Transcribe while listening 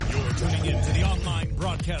tuning in to the online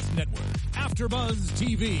broadcast network, AfterBuzz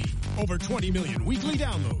TV. Over 20 million weekly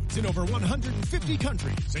downloads in over 150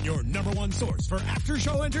 countries, and your number one source for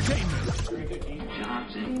after-show entertainment.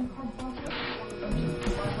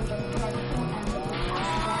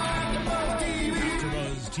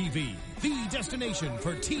 AfterBuzz TV, the destination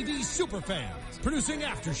for TV superfans. Producing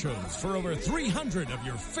after-shows for over 300 of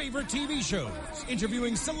your favorite TV shows.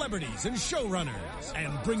 Interviewing celebrities and showrunners.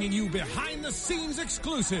 And bringing you behind-the-scenes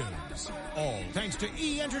exclusives. All thanks to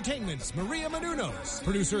E! Entertainment's Maria Menounos,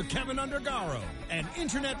 producer Kevin Undergaro, and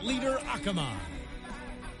internet leader Akamai.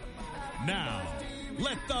 Now,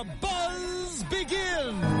 let the buzz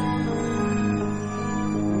begin!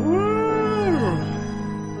 Woo!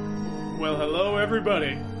 Well, hello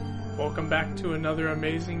everybody. Welcome back to another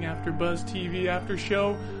amazing AfterBuzz TV after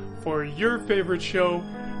show for your favorite show.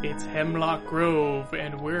 It's Hemlock Grove,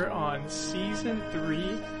 and we're on Season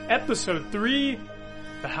 3, Episode 3,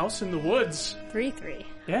 The House in the Woods. 3-3.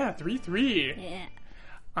 Yeah, 3-3. Yeah.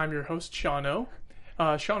 I'm your host, Sean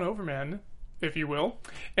Overman, if you will.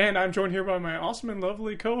 And I'm joined here by my awesome and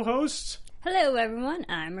lovely co-host. Hello, everyone.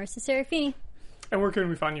 I'm Marisa Serafini. And where can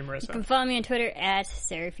we find you, Marisa? You can follow me on Twitter at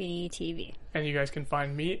Serafini TV. And you guys can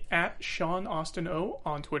find me at Sean Austin O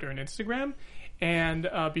on Twitter and Instagram. And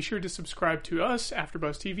be sure to subscribe to us,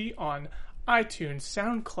 AfterBuzz TV, on iTunes,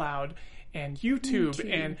 SoundCloud, and YouTube.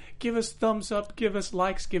 And give us thumbs up, give us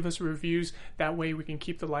likes, give us reviews. That way we can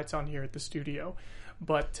keep the lights on here at the studio.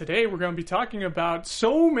 But today we're going to be talking about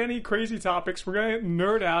so many crazy topics. We're going to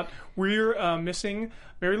nerd out. We're missing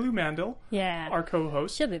Mary Lou Mandel, our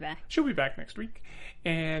co-host. She'll be back. She'll be back next week.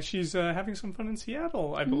 And she's having some fun in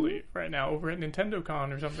Seattle, I believe, right now, over at Nintendo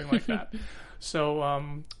Con or something like that.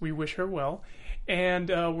 So we wish her well. And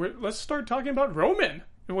let's start talking about Roman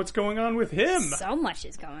and what's going on with him. So much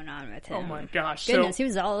is going on with him. Oh my gosh. Goodness, he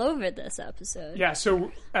was all over this episode. Yeah,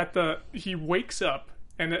 so he wakes up,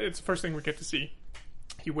 and it's the first thing we get to see.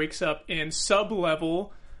 He wakes up in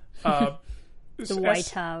sub-level... the White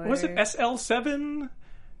Tower. Was it SL7?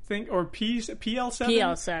 Or PL7?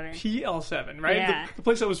 PL7, right? Yeah. The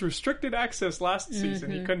place that was restricted access last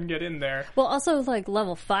season. He couldn't get in there. Well, also, like,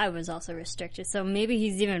 level 5 was also restricted, so maybe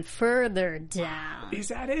he's even further down. Is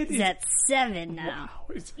that it? He's at 7 now. Wow,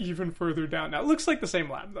 it's even further down now. It looks like the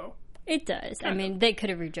same lab, though. It does. I mean, they could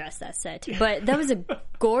have redressed that set, too. But that was a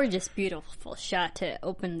gorgeous, beautiful shot to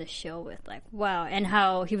open the show with. Like, wow. And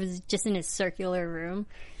how he was just in his circular room.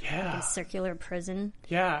 Yeah. His circular prison.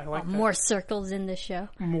 Yeah, I like that. More circles in the show.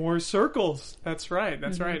 More circles. That's right.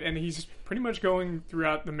 That's right. And he's pretty much going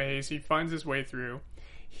throughout the maze. He finds his way through.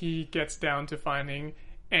 He gets down to finding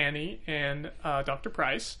Annie and Dr.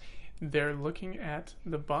 Price. They're looking at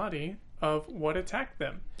the body of what attacked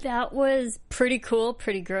them. That was pretty cool,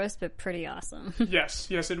 pretty gross, but pretty awesome.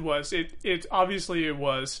 Yes, it was. It obviously it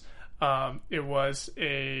was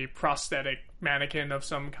a prosthetic mannequin of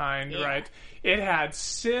some kind, right? It had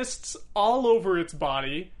cysts all over its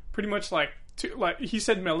body, pretty much like he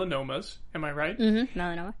said melanomas. Am I right? Mm-hmm.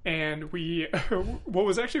 Melanoma. And what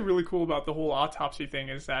was actually really cool about the whole autopsy thing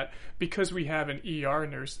is that because we have an ER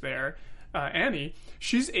nurse there, Annie,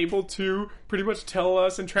 she's able to pretty much tell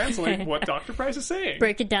us and translate what Dr. Price is saying.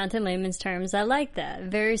 Break it down to layman's terms. I like that.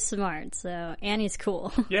 Very smart. So Annie's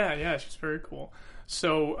cool. Yeah, she's very cool.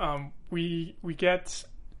 So we get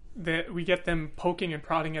them poking and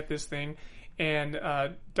prodding at this thing, and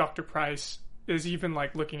Dr. Price is even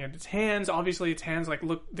like looking at its hands. Obviously, its hands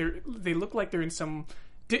they look like they're in some.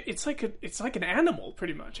 It's like an animal,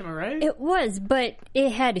 pretty much. Am I right? It was, but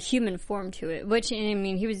it had a human form to it, which, I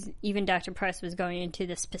mean, Dr. Price was going into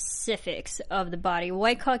the specifics of the body.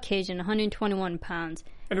 White Caucasian, 121 pounds.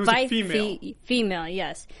 And it was a female. Female,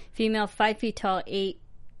 yes. Female, 5 feet tall, 8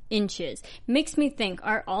 inches. Makes me think,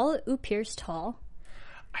 are all Upirs tall?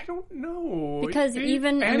 I don't know. Because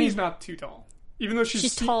Annie's not too tall. Even though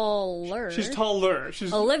she's taller. She's taller.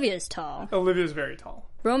 Olivia's tall. Olivia's very tall.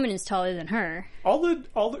 Roman is taller than her. All the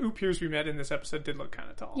Upirs we met in this episode did look kind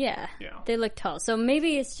of tall. Yeah, they look tall. So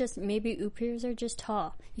maybe Upirs are just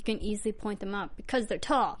tall. You can easily point them out because they're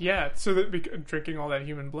tall. Yeah, so that drinking all that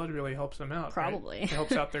human blood really helps them out. Probably. Right? It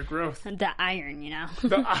helps out their growth. The iron, you know.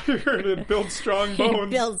 The iron, it builds strong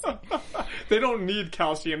bones. It They don't need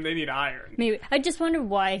calcium, they need iron. Maybe. I just wonder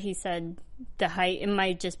why he said the height. It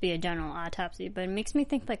might just be a general autopsy, but it makes me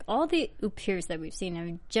think like all the Upirs that we've seen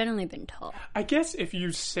have generally been tall. I guess if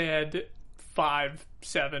you said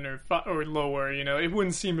 5'7" or lower, you know, it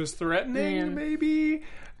wouldn't seem as threatening, maybe.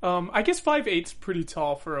 I guess 5'8's pretty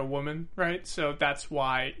tall for a woman, right? So that's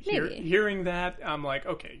why hearing that, I'm like,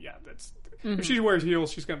 okay, yeah, If she wears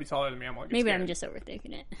heels, she's going to be taller than me. I'm like, maybe I'm just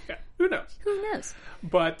overthinking it. Yeah, who knows? Who knows?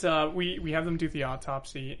 But we have them do the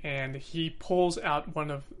autopsy, and he pulls out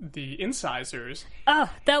one of the incisors. Oh,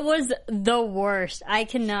 that was the worst. I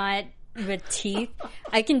cannot... with teeth.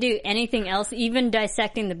 I can do anything else, even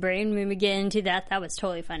dissecting the brain. When we get into that, that was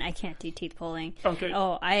totally fun. I can't do teeth pulling. Okay.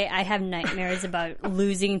 Oh, I have nightmares about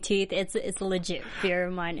losing teeth. It's a legit fear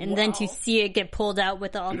of mine. And then to see it get pulled out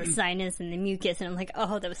with all the sinus and the mucus, and I'm like,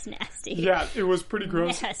 oh, that was nasty. Yeah, it was pretty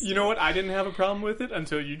gross. Nasty. You know what? I didn't have a problem with it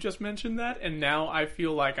until you just mentioned that, and now I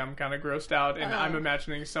feel like I'm kind of grossed out, and I'm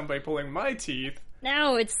imagining somebody pulling my teeth.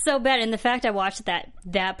 No, it's so bad. And the fact I watched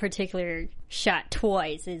that particular shot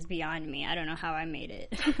twice is beyond me. I don't know how I made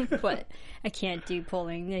it. But I can't do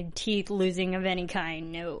pulling the teeth, losing of any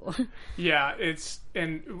kind, no. Yeah,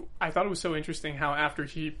 and I thought it was so interesting how after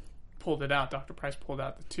he pulled it out, Dr. Price pulled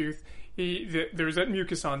out the tooth, there was that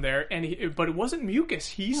mucus on there, but it wasn't mucus.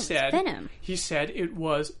 He said venom. He said it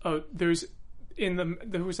was, there was a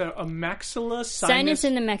maxilla Sinus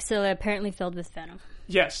in the maxilla apparently filled with venom.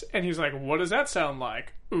 Yes, and he's like, what does that sound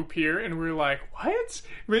like? Oupir? And we're like, what?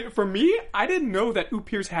 For me, I didn't know that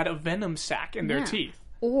Oupirs had a venom sac in their teeth.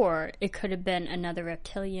 Or it could have been another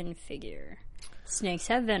reptilian figure. Snakes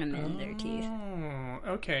have venom in their teeth. Oh,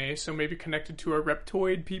 okay. So maybe connected to our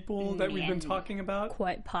reptoid people that we've been talking about?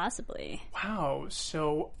 Quite possibly. Wow.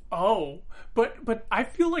 So, but I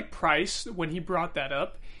feel like Price, when he brought that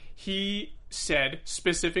up, he said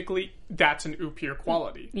specifically that's an Oupir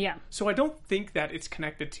quality. Yeah. So I don't think that it's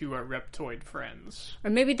connected to our reptoid friends. Or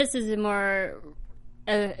maybe this is a more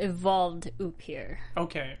evolved Oupir.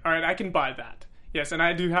 Okay. All right. I can buy that. Yes, and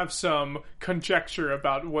I do have some conjecture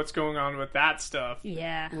about what's going on with that stuff.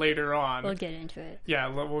 Yeah. Later on. We'll get into it. Yeah,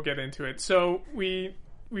 we'll get into it. So we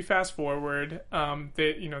fast forward.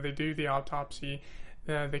 They do the autopsy.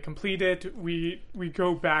 They complete it. We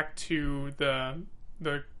go back to the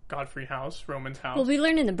Godfrey house, Roman's house. Well, we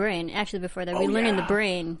learn in the brain, actually before that, learn in the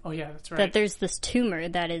brain that's right, that there's this tumor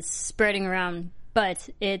that is spreading around, but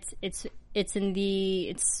it's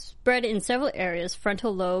spread in several areas: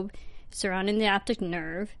 frontal lobe, surrounding the optic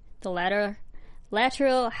nerve, the lateral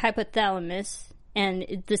hypothalamus,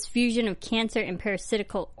 and this fusion of cancer and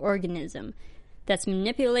parasitical organism that's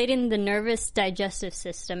manipulating the nervous digestive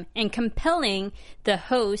system and compelling the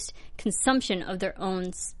host consumption of their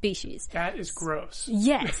own species. That is gross.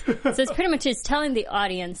 Yes. So it's pretty much just telling the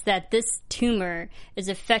audience that this tumor is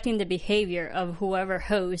affecting the behavior of whoever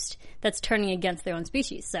host that's turning against their own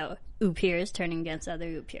species. So Oupirs turning against other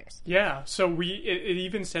Oupirs. Yeah. So it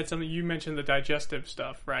even said something. You mentioned the digestive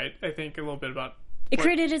stuff, right? I think a little bit about. It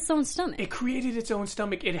created its own stomach. It created its own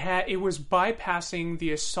stomach. It was bypassing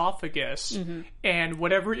the esophagus, and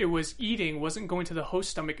whatever it was eating wasn't going to the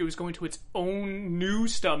host stomach. It was going to its own new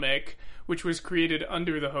stomach, which was created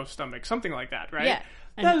under the host stomach. Something like that, right? Yeah.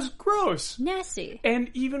 That is gross. Nasty. And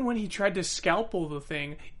even when he tried to scalpel the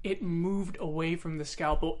thing, it moved away from the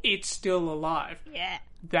scalpel. It's still alive. Yeah.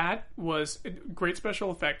 That was great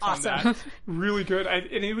special effects awesome. on that. Really good. And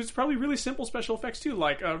it was probably really simple special effects too,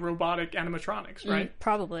 like robotic animatronics, right?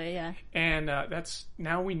 Probably, yeah. And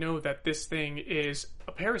now we know that this thing is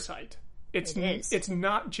a parasite. It's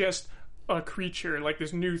not just a creature like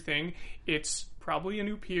this new thing. It's probably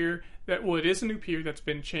an Oupir it is an Oupir that's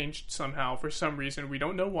been changed somehow for some reason. We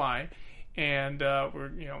don't know why. And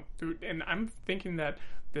and I'm thinking that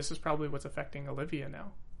this is probably what's affecting Olivia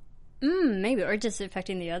now. Maybe, or just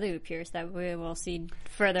affecting the other Oupirs that we will see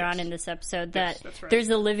further on in this episode. That that's right. There's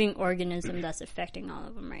a living organism that's affecting all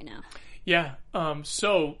of them right now. Yeah.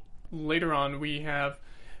 So later on, we have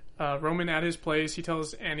Roman at his place. He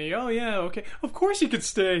tells Annie, "Oh yeah, okay. Of course you could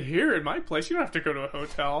stay here at my place. You don't have to go to a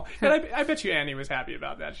hotel." And I bet you Annie was happy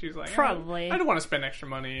about that. She's like, probably. I don't want to spend extra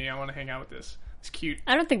money. I want to hang out with this cute.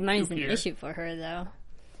 I don't think money's Oupir. an issue for her though.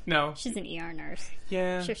 No. She's an ER nurse.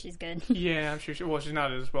 Yeah. I'm sure she's good. Yeah, I'm sure. She's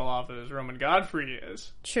not as well off as Roman Godfrey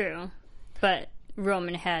is. True. But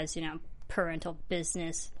Roman has, parental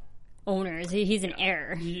business owners. He's an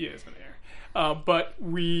heir. He is an heir. But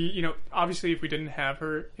we, obviously if we didn't have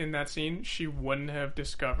her in that scene, she wouldn't have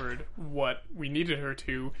discovered what we needed her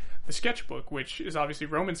to. The sketchbook, which is obviously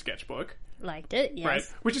Roman's sketchbook. Liked it, yes. Right?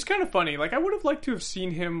 Which is kind of funny. Like, I would have liked to have seen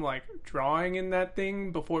him, drawing in that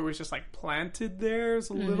thing before it was just, planted there. It's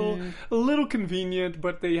a little convenient,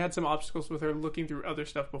 but they had some obstacles with her looking through other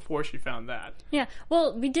stuff before she found that. Yeah.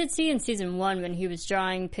 Well, we did see in season 1 when he was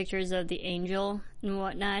drawing pictures of the angel and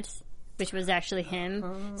whatnot, which was actually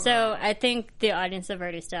him. So I think the audience have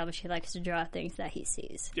already established he likes to draw things that he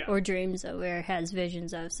sees. Yeah. Or dreams of, or has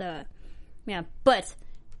visions of. So, yeah. But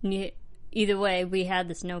either way, we had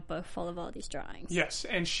this notebook full of all these drawings. Yes,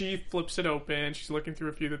 and she flips it open. She's looking through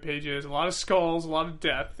a few of the pages. A lot of skulls, a lot of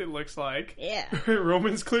death, it looks like. Yeah.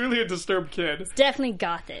 Roman's clearly a disturbed kid. It's definitely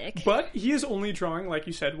gothic. But he is only drawing, like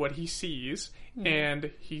you said, what he sees.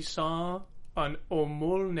 And he saw an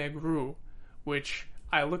omul negru, which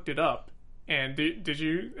I looked it up. And did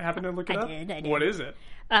you happen to look it up? I did. What is it?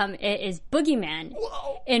 It is Boogeyman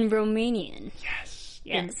in Romanian. Yes.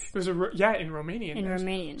 Yes. In Romanian. In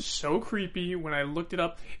Romanian. So creepy. When I looked it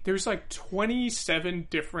up, there's like 27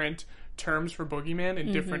 different terms for boogeyman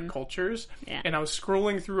in different cultures. Yeah. And I was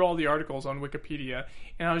scrolling through all the articles on Wikipedia,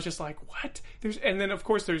 and I was just like, what? And then, of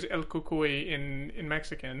course, there's El Cucuy in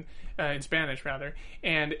Mexican, in Spanish, rather.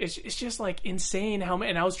 And it's just like insane how many.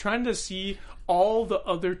 And I was trying to see all the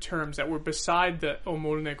other terms that were beside the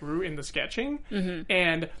omul negru in the sketching.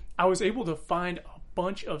 And I was able to find a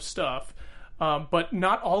bunch of stuff. But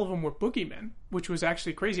not all of them were boogeymen, which was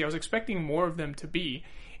actually crazy. I was expecting more of them to be.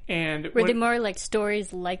 And were they more like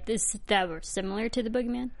stories like this that were similar to the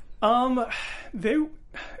boogeyman?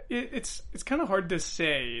 It's kind of hard to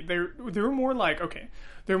say. They were more like,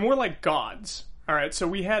 they're more like gods. All right, so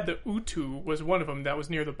we had the Utu was one of them that was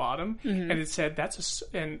near the bottom, and it said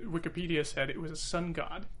and Wikipedia said it was a sun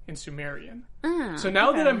god in Sumerian. So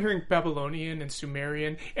now that I'm hearing Babylonian and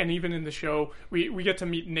Sumerian, and even in the show, we get to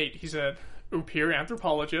meet Nate. He's a Upir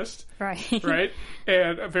anthropologist, right?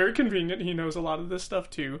 And very convenient. He knows a lot of this stuff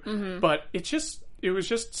too. But it was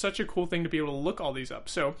just such a cool thing to be able to look all these up.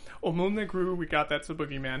 So Omul Negru, we got that's a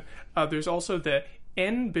boogeyman. There's also the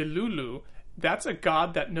Enbelulu. That's a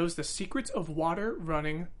god that knows the secrets of water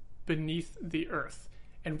running beneath the earth.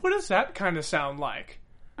 And what does that kind of sound like?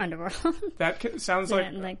 Underworld. That sounds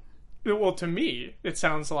like... Well, to me, it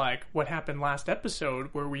sounds like what happened last episode,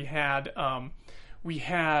 where we had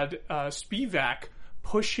Spivak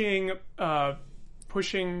pushing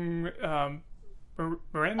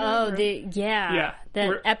Miranda.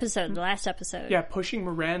 The last episode. Yeah, pushing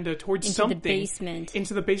Miranda towards into something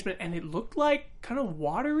into the basement, and it looked like kind of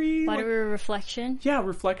watery reflection. Yeah,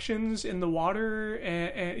 reflections in the water,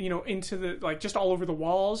 and into the just all over the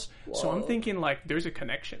walls. Whoa. So I'm thinking there's a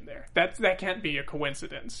connection there. That can't be a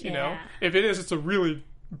coincidence. You know, if it is, it's a really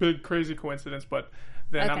big crazy coincidence. But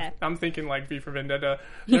then I'm thinking V for Vendetta.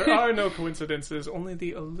 There are no coincidences, only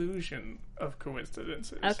the illusion of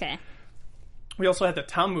coincidences. Okay. We also had the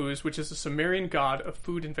Tammuz, which is the Sumerian god of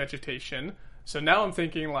food and vegetation. So now I'm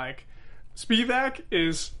thinking Spivak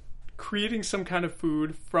is creating some kind of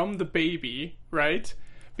food from the baby, right?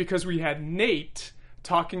 Because we had Nate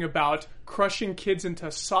talking about crushing kids into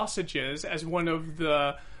sausages as one of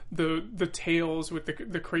the tales with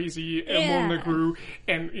the crazy Omul Negru,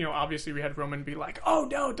 and obviously we had Roman be like, "Oh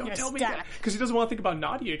no, don't tell me that," because he doesn't want to think about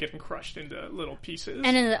Nadia getting crushed into little pieces.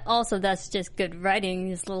 And then also that's just good writing,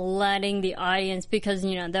 is letting the audience, because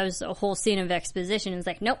that was a whole scene of exposition. It's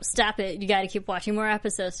like, nope, stop it. You got to keep watching more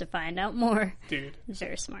episodes to find out more. Dude,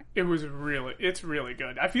 very smart. It's really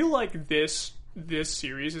good. I feel like this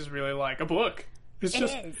series is really like a book.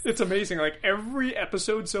 It's amazing. Every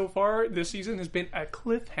episode so far this season has been a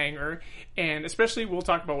cliffhanger, and especially we'll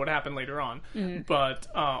talk about what happened later on. But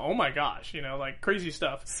oh my gosh, crazy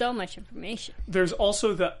stuff. So much information. There's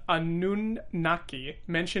also the Anunnaki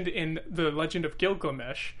mentioned in the Legend of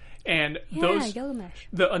Gilgamesh, and Gilgamesh.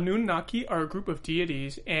 The Anunnaki are a group of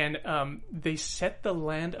deities, and they set the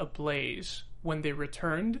land ablaze when they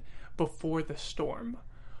returned before the storm.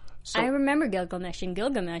 So, I remember Gilgamesh, and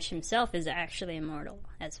Gilgamesh himself is actually immortal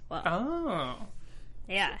as well. Oh.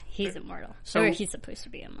 Yeah, he's immortal. So or he's supposed to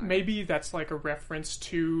be immortal. Maybe that's a reference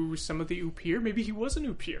to some of the Upir. Maybe he was an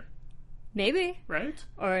Upir. Maybe. Right?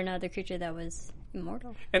 Or another creature that was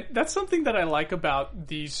immortal. And that's something that I like about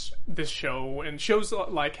this show, and shows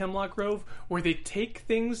like Hemlock Grove, where they take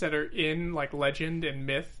things that are in legend and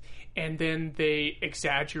myth, and then they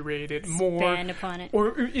exaggerate it more. Expand upon it.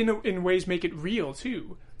 Or in ways make it real,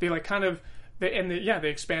 too. They they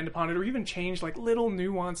expand upon it, or even change little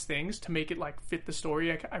nuanced things to make it fit the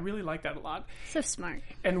story. I really like that a lot. So smart.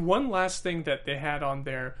 And one last thing that they had on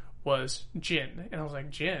there was Jinn. And I was like,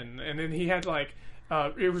 Jinn? And then he had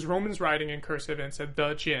it was Roman's writing in cursive, and it said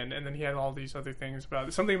the Jinn, and then he had all these other things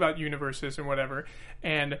about something about universes and whatever.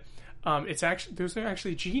 And those are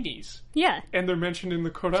actually genies. Yeah. And they're mentioned in the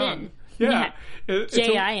Quran. Jinn. Yeah.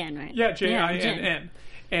 J-I-N, right? Yeah, J-I-N-N.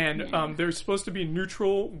 And they're supposed to be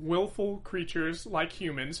neutral, willful creatures like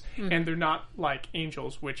humans, and they're not like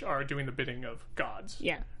angels, which are doing the bidding of gods.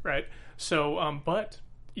 Yeah. Right? So, but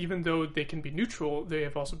even though they can be neutral, they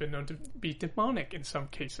have also been known to be demonic in some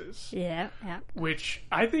cases. Yeah. Which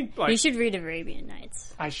I think, you should read Arabian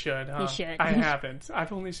Nights. I should, huh? You should. I haven't.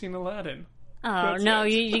 I've only seen Aladdin. Oh, no,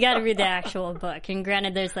 you got to read the actual book. And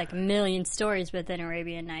granted, there's like a million stories within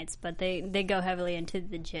Arabian Nights, but they go heavily into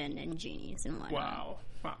the jinn and genies and whatnot.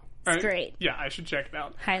 Wow. It's great. Yeah, I should check it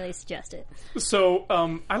out. Highly suggest it. So,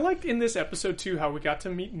 I liked in this episode, too, how we got to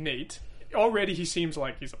meet Nate. Already he seems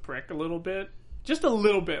like he's a prick a little bit. Just a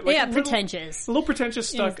little bit. Like pretentious. A little pretentious,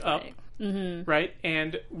 stuck up. Mm-hmm. Right?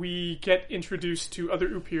 And we get introduced to other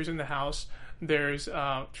Upirs in the house. There's,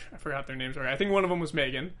 I forgot their names already. I think one of them was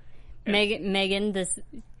Megan. Megan, this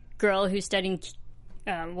girl who's studying,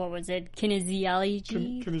 what was it?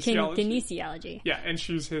 Kinesiology? Kinesiology. Yeah, and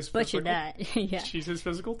she's his Butchered that. Yeah. She's his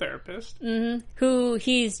physical therapist. Mm-hmm. Who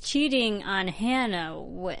he's cheating on Hannah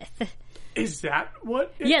with. Is that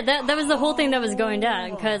what? Yeah, that was the whole thing that was going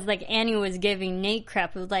down. Because, like, Annie was giving Nate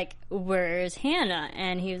crap. It was like, where's Hannah?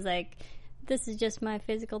 And he was like, this is just my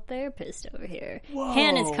physical therapist over here. Whoa.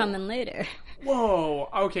 Hannah's coming later. Whoa.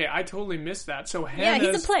 Okay, I totally missed that. So Hannah's...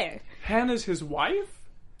 Yeah, he's a player. Hannah's his wife?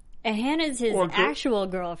 And Hannah's his actual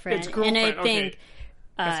girlfriend. It's girlfriend, and I think... okay.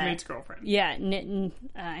 That's Nate's girlfriend. Yeah,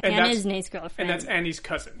 Hannah's Nate's girlfriend. And that's Annie's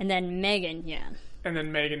cousin. And then Megan, yeah. And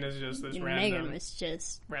then Megan is just this Megan was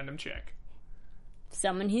just... random chick.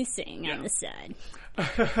 Someone he's seeing on the side.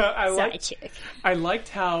 Side chick. I liked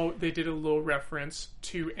how they did a little reference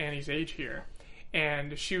to Annie's age here.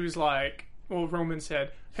 And she was like, well, Roman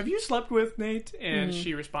said, have you slept with Nate? And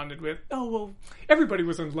she responded with, oh, well, everybody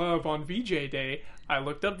was in love on VJ Day. I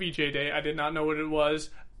looked up VJ Day. I did not know what it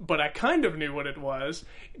was, but I kind of knew what it was.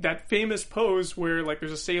 That famous pose where, like,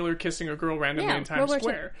 there's a sailor kissing a girl randomly in Times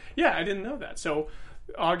Square. Yeah, I didn't know that. So...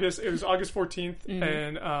 it was August 14th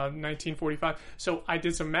in 1945. So I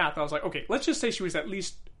did some math. I was like, okay, let's just say she was at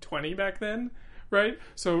least 20 back then, right?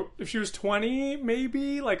 So if she was 20,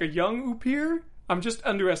 maybe, like a young Upir, I'm just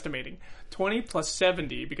underestimating. 20 plus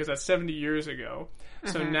 70, because that's 70 years ago.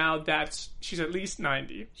 So now she's at least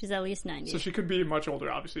 90. She's at least 90. So she could be much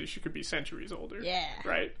older, obviously. She could be centuries older. Yeah.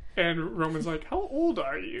 Right? And Roman's like, how old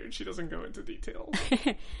are you? And she doesn't go into detail.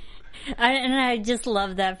 I just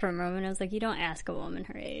love that from Roman. I was like, you don't ask a woman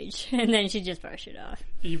her age. And then she just brushed it off.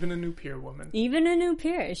 Even a new peer woman. Even a new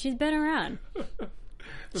peer. She's been around.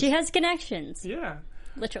 She has connections. Yeah.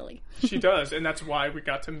 Literally. She does. And that's why we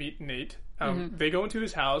got to meet Nate. They go into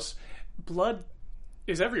his house. Blood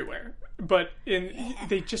is everywhere. But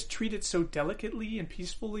they just treat it so delicately and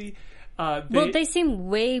peacefully. They seem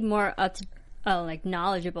way more up to...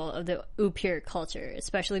 knowledgeable of the Upir culture,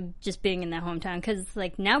 especially just being in that hometown. Because,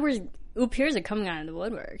 like, now Upirs are coming out of the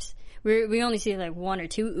woodworks. We only see, like, one or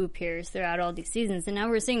two Upirs throughout all these seasons, and now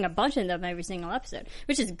we're seeing a bunch of them every single episode,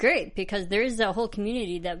 which is great, because there is a whole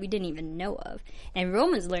community that we didn't even know of. And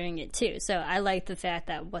Roman's learning it, too. So I like the fact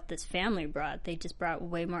that what this family brought, they just brought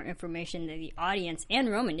way more information that the audience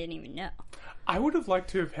and Roman didn't even know. I would have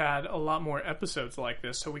liked to have had a lot more episodes like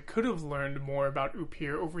this, so we could have learned more about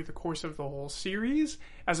Upir over the course of the whole series,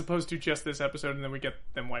 as opposed to just this episode and then we get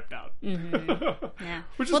them wiped out. Mm-hmm. Yeah.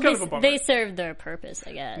 Which is kind of a bummer. They served their purpose,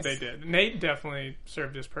 I guess. They did. Nate definitely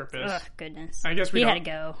served his purpose. Oh, goodness. I guess he had to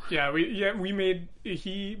go. Yeah,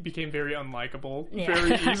 he became very unlikable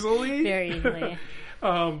very easily. Very easily.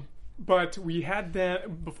 But we had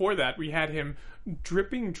before that, we had him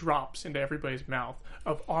dripping drops into everybody's mouth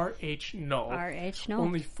of RH null. RH null.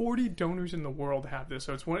 Only 40 donors in the world have this,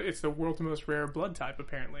 so it's the world's most rare blood type,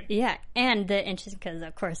 apparently. Yeah, and the interesting, because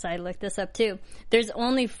of course I looked this up too, there's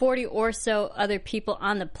only 40 or so other people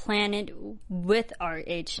on the planet with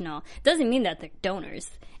RH null. Doesn't mean that they're donors.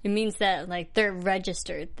 It means that, like, they're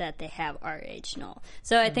registered that they have RH null.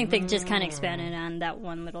 So I think they just kind of expanded on that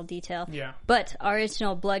one little detail. Yeah. But RH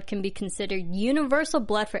null blood can be considered universal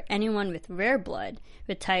blood for anyone with rare blood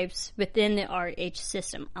with types within the RH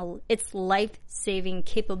system. Its life-saving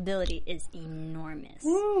capability is enormous.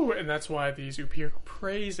 Woo! And that's why these Upir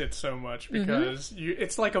praise it so much, because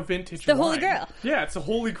it's like a vintage the wine. Holy Grail. Yeah, it's a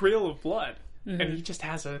holy grail of blood. And he just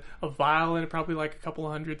has a vial in it, probably like a couple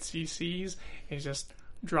 100 cc's, and he's just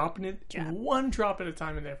dropping it one drop at a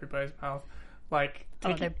time into everybody's mouth. Like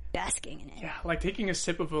they're basking in it. Yeah, like taking a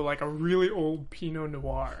sip of a really old Pinot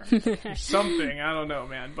Noir or something. I don't know,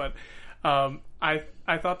 man. But I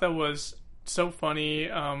thought that was so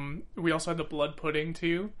funny. We also had the blood pudding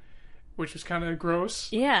too, which was kind of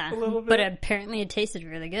gross. Yeah, a little bit. But apparently it tasted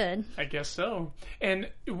really good. I guess so. And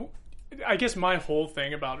I guess my whole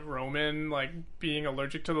thing about Roman, like, being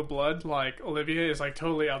allergic to the blood, like, Olivia, is, like,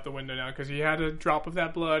 totally out the window now, because he had a drop of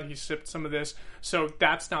that blood, he sipped some of this, so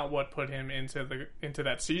that's not what put him into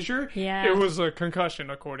that seizure. Yeah. It was a concussion,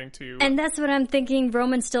 according to... And that's what I'm thinking.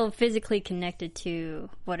 Roman's still physically connected to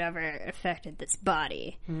whatever affected this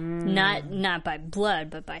body. Not by blood,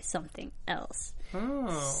 but by something else.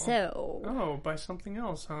 Oh. So... Oh, by something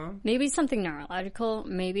else, huh? Maybe something neurological.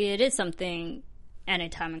 Maybe it is something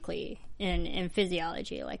anatomically in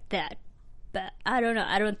physiology like that. But I don't know.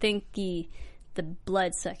 I don't think the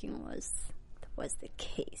blood sucking was the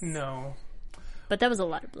case. No. But that was a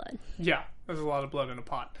lot of blood. Yeah, there's a lot of blood in a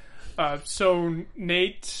pot. So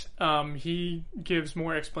Nate, he gives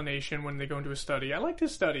more explanation when they go into a study. I liked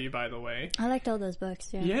his study, by the way. I liked all those books,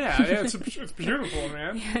 yeah. Yeah, it's beautiful,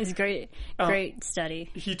 man. Yeah, it's great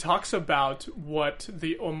study. He talks about what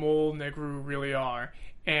the Omol Negru really are.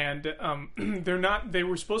 And they're not. They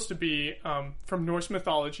were supposed to be from Norse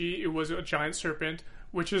mythology. It was a giant serpent,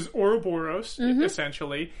 which is Ouroboros,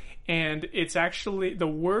 essentially. And it's actually the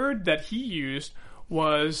word that he used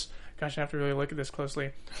was. Gosh, I have to really look at this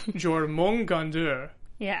closely. Jormungandur.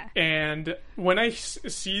 Yeah. And when I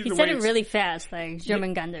see he the said way it really fast, like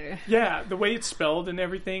Jormungandur. Yeah, the way it's spelled and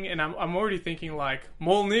everything, and I'm already thinking like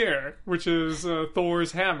Mjolnir, which is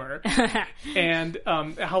Thor's hammer. And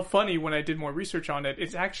how funny, when I did more research on it,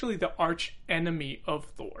 it's actually the arch enemy of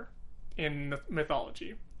Thor in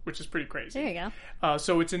mythology, which is pretty crazy. There you go.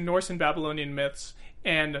 So it's in Norse and Babylonian myths,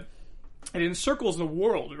 and it encircles the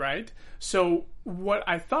world, right? So what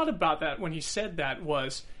I thought about that when he said that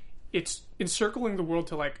was, it's encircling the world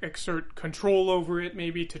to, like, exert control over it,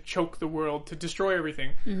 maybe to choke the world, to destroy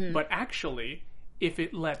everything. But actually, if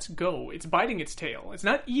it lets go, it's biting its tail. It's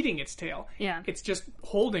not eating its tail. Yeah. It's just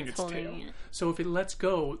holding its tail. It. So if it lets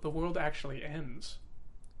go, the world actually ends.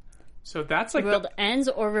 So that's like the world ends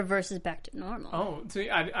or reverses back to normal. Oh, see,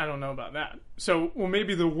 I don't know about that. So, well,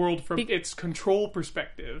 maybe the world from its control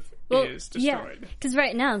perspective is destroyed. Yeah, because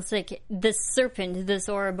right now it's like this serpent, this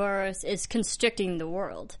Ouroboros, is constricting the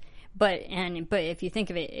world. But if you think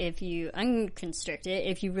of it, if you unconstrict it,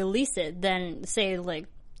 if you release it, then say like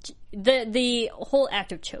the whole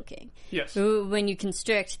act of choking. Yes. When you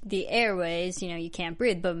constrict the airways, you can't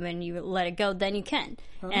breathe, but when you let it go, then you can.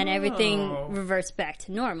 And everything reverts back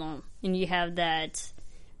to normal. And you have that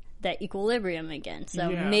equilibrium again. So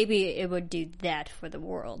maybe it would do that for the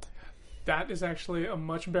world. That is actually a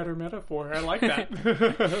much better metaphor. I like that.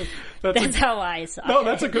 That's how I saw it. No,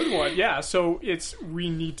 that's a good one. Yeah, so we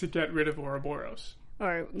need to get rid of Ouroboros.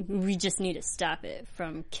 Or we just need to stop it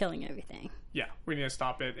from killing everything. Yeah, we need to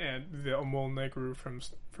stop it and the Omol Negru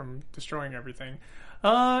from destroying everything.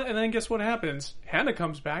 And then guess what happens? Hannah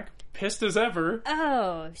comes back, pissed as ever.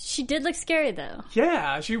 Oh, she did look scary though.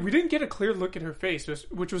 Yeah, we didn't get a clear look at her face,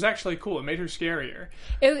 which was actually cool. It made her scarier.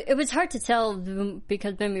 It was hard to tell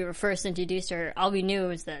because when we were first introduced her, all we knew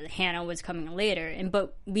was that Hannah was coming later,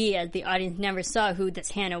 but we as the audience never saw who this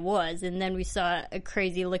Hannah was, and then we saw a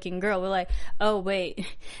crazy looking girl. We're like, oh wait,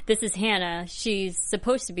 this is Hannah. She's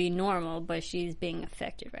supposed to be normal, but she's being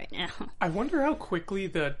affected right now. I wonder how quickly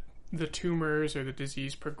the tumors or the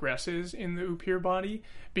disease progresses in the Upir body,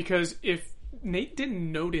 because if Nate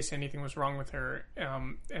didn't notice anything was wrong with her,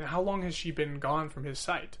 and how long has she been gone from his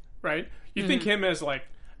sight, right? You'd think him as like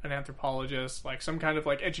an anthropologist, like some kind of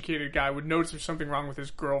like educated guy would notice there's something wrong with his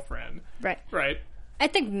girlfriend. Right. I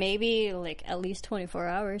think maybe like at least 24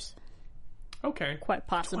 hours. Okay. Quite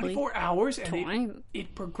possibly. 24 hours and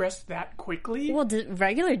it progressed that quickly? Well,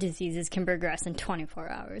 regular diseases can progress in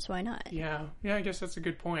 24 hours. Why not? Yeah, I guess that's a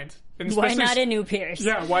good point. And why not in Upirs?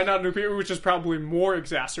 Yeah, why not in Upir, which is probably more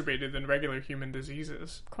exacerbated than regular human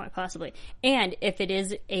diseases. Quite possibly. And if it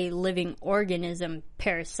is a living organism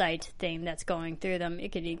parasite thing that's going through them,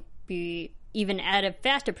 it could be even at a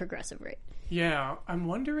faster progressive rate. Yeah, I'm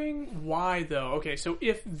wondering why, though. Okay, so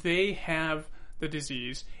if they have the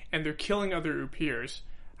disease and they're killing other Upirs,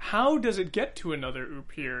 how does it get to another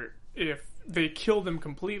Upir if they kill them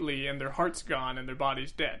completely and their heart's gone and their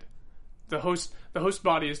body's dead? The host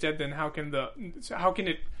body is dead, then how can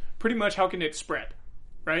it spread?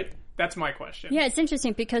 Right? That's my question. Yeah, it's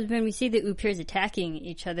interesting because when we see the Upirs attacking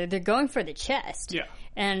each other, they're going for the chest. Yeah.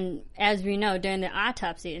 And as we know, during the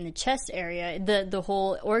autopsy in the chest area, the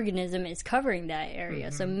whole organism is covering that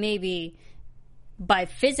area. So maybe by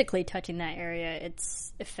physically touching that area,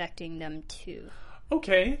 it's affecting them too.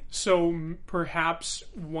 Okay, so perhaps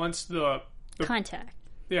once the contact.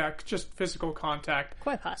 Yeah, just physical contact.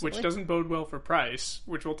 Quite possibly. Which doesn't bode well for Price,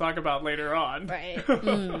 which we'll talk about later on. Right.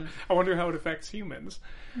 I wonder how it affects humans.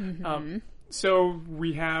 So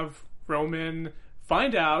we have Roman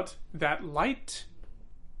find out that light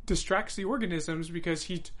distracts the organisms because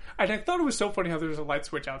and I thought it was so funny how there was a light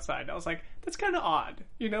switch outside. I was like, that's kind of odd.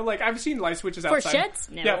 You know, like I've seen light switches outside. For sheds?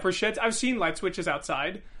 No. Yeah, for sheds. I've seen light switches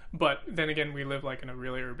outside, but then again, we live like in a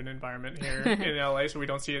really urban environment here in LA, so we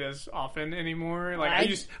don't see it as often anymore. Like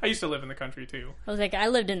I used to live in the country too. I was like, I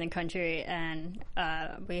lived in the country and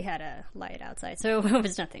we had a light outside, so it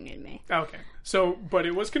was nothing new to me. Okay. So, but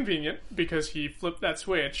it was convenient because he flipped that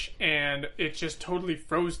switch and it just totally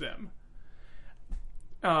froze them.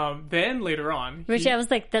 Then later on, which I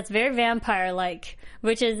was like, that's very vampire-like,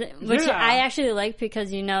 which I actually like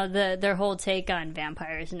because, you know, their whole take on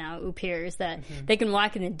vampires now appears that they can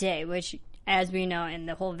walk in the day, which, as we know in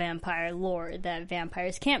the whole vampire lore, that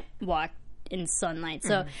vampires can't walk in sunlight.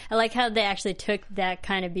 So I like how they actually took that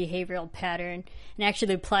kind of behavioral pattern and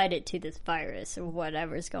actually applied it to this virus or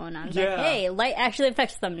whatever's going on. Like, hey, light actually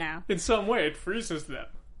affects them now. In some way, it freezes them,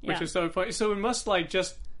 which is so funny. So it must like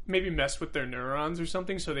just maybe mess with their neurons or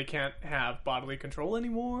something so they can't have bodily control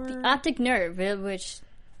anymore. The optic nerve, which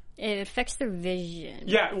it affects their vision.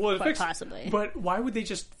 Yeah, well, it affects, possibly. But why would they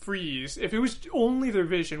just freeze? If it was only their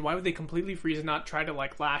vision, why would they completely freeze and not try to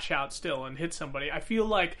like lash out still and hit somebody? I feel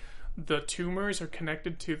like the tumors are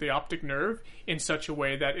connected to the optic nerve in such a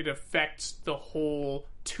way that it affects the whole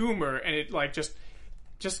tumor, and it like just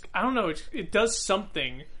I don't know, it does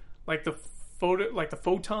something like the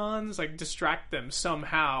photons like distract them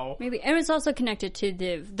somehow. Maybe, and it's also connected to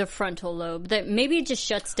the frontal lobe. That maybe it just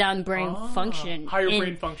shuts down brain function. Higher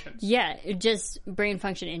brain functions. Yeah, just brain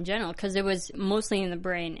function in general, because it was mostly in the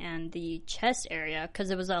brain and the chest area.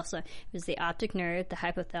 Because it was the optic nerve, the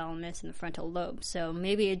hypothalamus, and the frontal lobe. So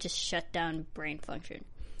maybe it just shut down brain function.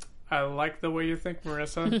 I like the way you think,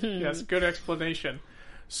 Marissa. Yes, good explanation.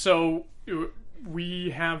 So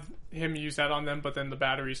we have him use that on them, but then the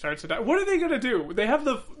battery starts to die. What are they going to do? They have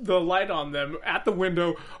the light on them at the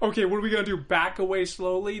window. Okay, what are we going to do? Back away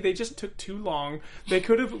slowly? They just took too long. They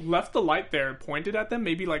could have left the light there, pointed at them,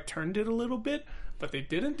 maybe like turned it a little bit, but they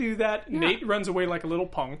didn't do that. No. Nate runs away like a little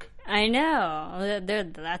punk. I know.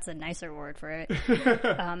 That's a nicer word for it.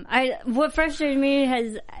 What frustrated me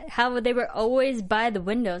is how they were always by the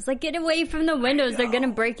windows. Like, get away from the windows. They're going to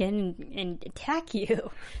break in and attack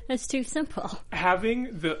you. That's too simple.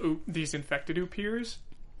 Having these infected Upirs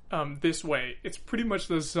this way, it's pretty much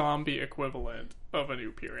the zombie equivalent of an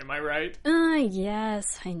Upir. Am I right?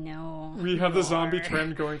 Yes, I know. We have the zombie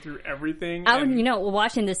trend going through everything.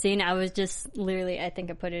 Watching the scene, I was just literally, I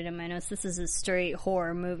think I put it in my notes, this is a straight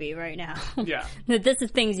horror movie right now. Yeah. This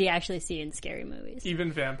is things you actually see in scary movies.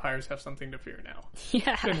 Even vampires have something to fear now.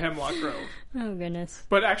 Yeah. In Hemlock Grove. Oh, goodness.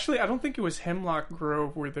 But actually, I don't think it was Hemlock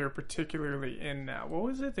Grove where they're particularly in now. What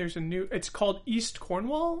was it? It's called East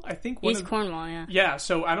Cornwall, I think. Cornwall, yeah. Yeah,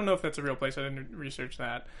 so I don't know if that's a real place. I didn't research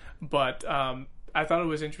that. But I thought it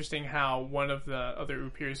was interesting how one of the other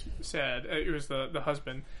Upirs said, it was the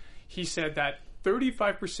husband, he said that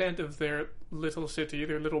 35% of their little city,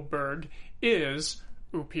 their little burg, is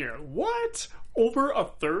Upir. What? Over a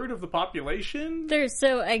third of the population?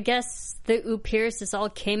 So I guess the Upirs just all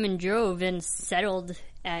came and drove and settled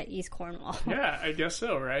at East Cornwall. Yeah, I guess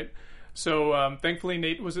so, right? So thankfully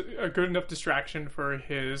Nate was a good enough distraction for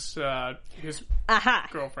his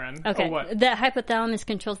girlfriend. Okay, oh, what? The hypothalamus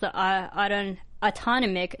controls the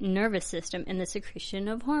autonomic nervous system and the secretion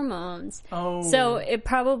of hormones. Oh. So it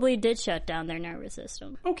probably did shut down their nervous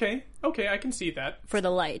system. Okay, I can see that. For the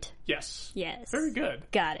light. Yes. Yes. Very good.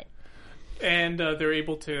 Got it. And they're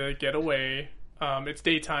able to get away. It's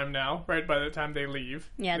daytime now, right, by the time they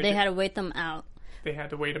leave. Yeah, they had to wait them out. They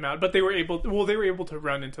had to wait him out, but they were able to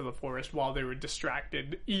run into the forest while they were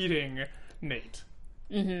distracted eating Nate.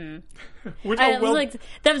 Mm-hmm.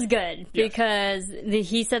 That was good because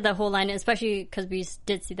he said the whole line, especially because we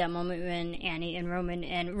did see that moment when Annie and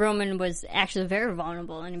Roman was actually very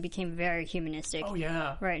vulnerable and it became very humanistic. Oh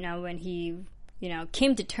yeah, right now when he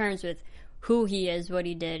came to terms with who he is, what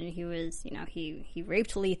he did, and he was, he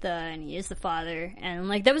raped Letha, and he is the father, and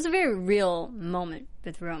that was a very real moment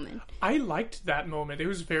with Roman. I liked that moment. It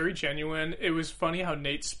was very genuine. It was funny how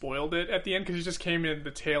Nate spoiled it at the end, because he just came in the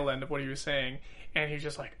tail end of what he was saying, and he was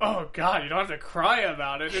just like, oh god, you don't have to cry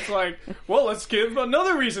about it. It's like, well, let's give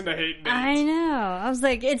another reason to hate Nate. I know. I was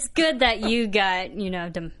like, it's good that you got,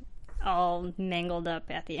 all mangled up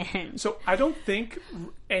at the end. So I don't think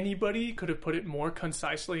anybody could have put it more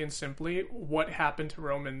concisely and simply what happened to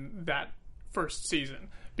Roman that first season.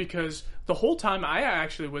 Because the whole time I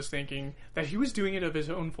actually was thinking that he was doing it of his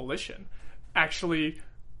own volition. Actually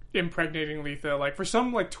impregnating Letha, for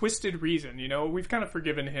some, twisted reason, We've kind of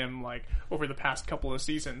forgiven him, over the past couple of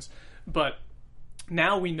seasons. But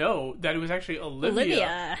now we know that it was actually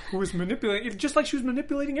Olivia who was manipulating, just like she was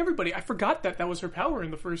manipulating everybody. I forgot that was her power in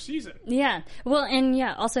the first season. Yeah. Well, and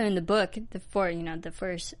also in the book, the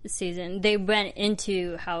first season, they went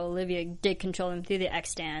into how Olivia did control him through the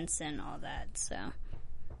X dance and all that. So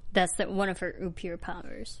that's one of her pure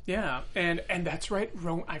powers. Yeah, and that's right.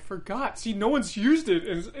 I forgot. See, no one's used it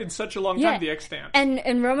in such a long time. The X dance.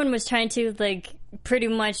 And Roman was trying to pretty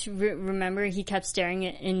much remember. He kept staring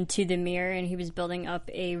into the mirror, and he was building up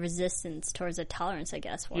a resistance towards a tolerance, I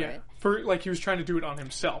guess, for it. He was trying to do it on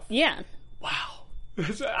himself. Yeah. Wow.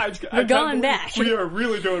 We're going back. We are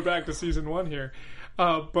really going back to season 1 here,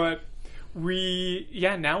 but.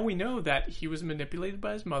 Now we know that he was manipulated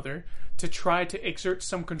by his mother to try to exert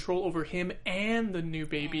some control over him and the new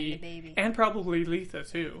baby, and probably Letha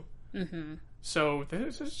too. Mm-hmm. So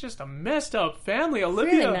this is just a messed up family.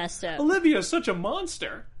 Olivia, really messed up. Olivia is such a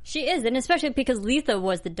monster. She is, and especially because Letha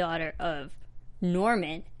was the daughter of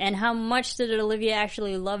Norman. And how much did Olivia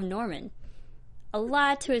actually love Norman? A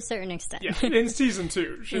lot, to a certain extent. Yeah, in season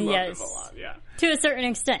 2, she loved him a lot. Yeah, to a certain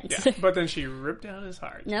extent. Yeah, but then she ripped out his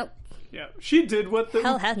heart. Nope. Yeah, she did what the...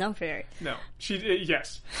 Hell has no fear. No, she did,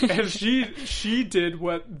 yes. And she did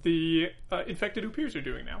what the infected Upirs are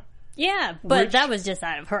doing now. Yeah, but that was just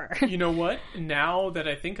out of her. You know what? Now that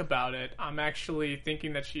I think about it, I'm actually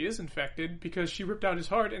thinking that she is infected because she ripped out his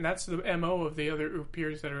heart, and that's the MO of the other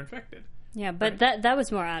Upirs that are infected. Yeah, but right? that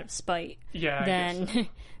was more out of spite than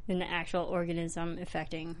the actual organism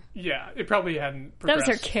affecting. Yeah, it probably hadn't progressed.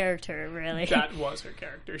 That was her character, really. That was her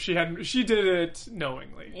character. She did it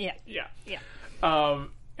knowingly. Yeah.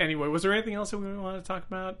 Anyway, was there anything else that we wanted to talk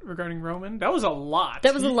about regarding Roman? That was a lot.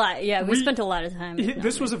 That was a lot. Yeah, we spent a lot of time.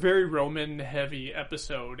 This was a very Roman-heavy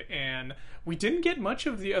episode, and we didn't get much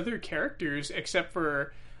of the other characters except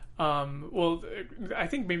for, I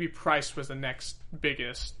think maybe Price was the next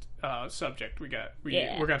biggest subject we got.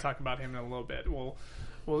 We're going to talk about him in a little bit. Well,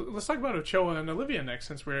 let's talk about Ochoa and Olivia next,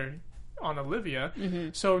 since we're on Olivia. Mm-hmm.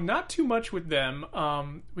 So not too much with them.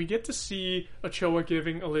 We get to see Ochoa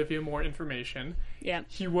giving Olivia more information. Yeah.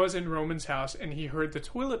 He was in Roman's house, and he heard the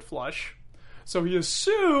toilet flush. So he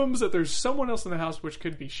assumes that there's someone else in the house, which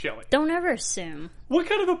could be Shelley. Don't ever assume. What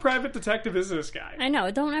kind of a private detective is this guy? I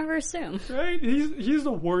know, don't ever assume. Right? He's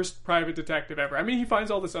the worst private detective ever. I mean, he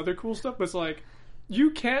finds all this other cool stuff, but it's like...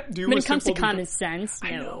 You can't do. When it comes to common sense, no.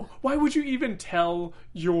 I know. Why would you even tell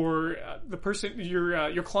your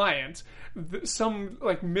client some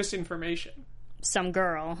misinformation? Some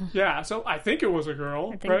girl. Yeah. So I think it was a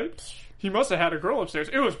girl, right? He must have had a girl upstairs.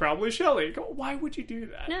 It was probably Shelley. Why would you do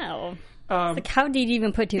that? No. How did you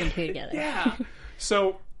even put 2 and 2 together? Yeah.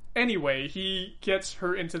 So anyway, he gets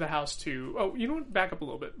her into the house too. Oh, you know what? Back up a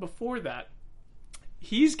little bit. Before that,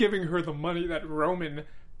 he's giving her the money that Roman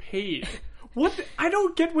paid. What? I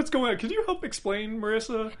don't get what's going on. Can you help explain,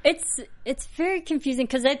 Marisa? It's very confusing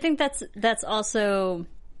because I think that's also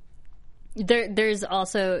there's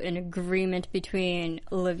also an agreement between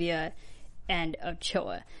Olivia and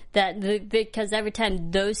Ochoa because every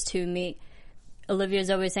time those two meet, Olivia's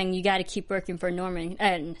always saying you got to keep working for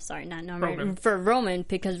Norman. Sorry, not Norman. Roman. For Roman,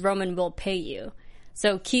 because Roman will pay you.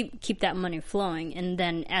 So keep that money flowing. And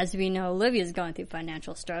then, as we know, Olivia's going through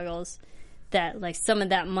financial struggles. That some of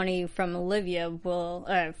that money from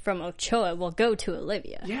from Ochoa will go to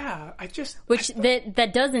Olivia. Yeah,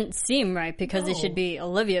 that doesn't seem right because it should be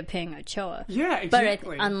Olivia paying Ochoa. Yeah,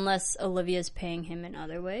 exactly. But unless Olivia's paying him in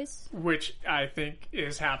other ways, which I think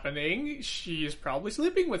is happening, she's probably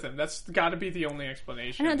sleeping with him. That's got to be the only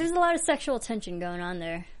explanation. I know there's a lot of sexual tension going on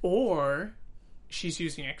there. Or she's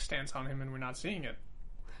using X stance on him and we're not seeing it.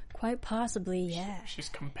 Quite possibly, yeah. She's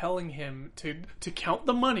compelling him to count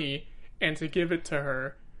the money. And to give it to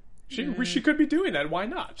her. She could be doing that. Why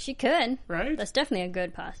not? She could. Right? That's definitely a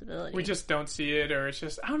good possibility. We just don't see it, or it's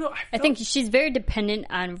just... I don't know. I think she's very dependent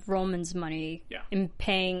on Roman's money in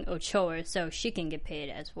paying Ochoa, so she can get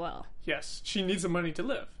paid as well. Yes. She needs the money to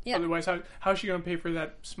live. Yeah. Otherwise, how is she going to pay for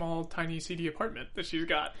that small, tiny, seedy apartment that she's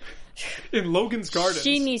got in Logan's Gardens?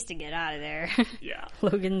 She needs to get out of there. Yeah.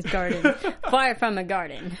 Logan's Garden. Far from a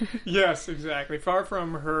garden. Yes, exactly. Far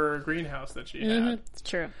from her greenhouse that she had. It's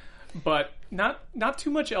true. But not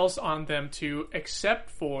too much else on them too, except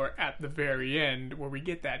for at the very end where we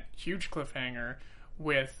get that huge cliffhanger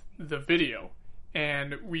with the video,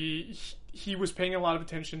 and he was paying a lot of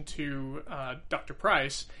attention to Dr.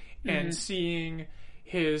 Price and seeing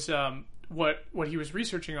his what he was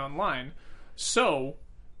researching online. So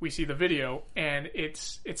we see the video, and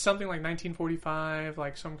it's something like 1945,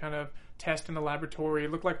 like some kind of test in the laboratory.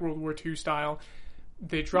 It looked like World War II style.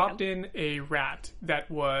 They dropped in a rat that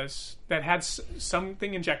had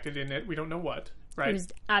something injected in it. We don't know what, right? It was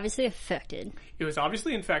obviously affected. It was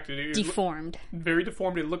obviously infected. It was Deformed. very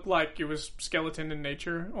deformed. It looked like it was skeleton in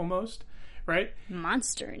nature, almost, right?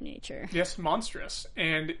 Monster in nature. Yes, monstrous.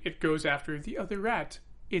 And it goes after the other rat,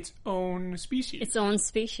 its own species. Its own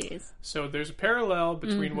species. So there's a parallel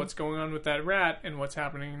between what's going on with that rat and what's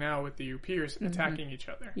happening now with the Upirs attacking each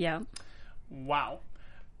other. Yeah. Wow.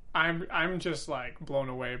 I'm just like blown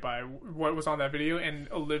away by what was on that video,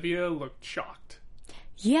 and Olivia looked shocked.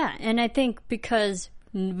 Yeah, and I think because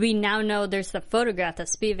we now know there's the photograph that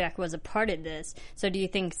Spivak was a part of this, so do you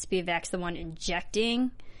think Spivak's the one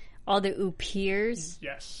injecting all the Upirs?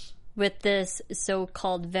 Yes. With this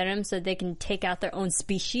so-called venom so they can take out their own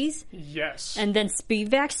species? Yes. And then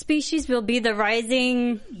Spivak's species will be the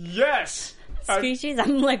rising... Yes! Species?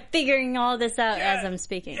 I'm like figuring all this out as I'm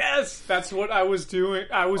speaking. Yes! That's what I was doing.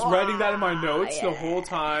 I was writing that in my notes the whole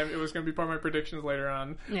time. It was going to be part of my predictions later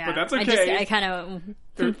on. Yeah, but that's okay. I kind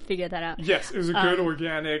of figured that out. Yes, it was a good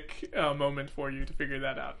organic moment for you to figure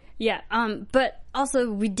that out. Yeah, but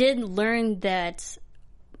also we did learn that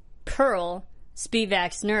Pearl,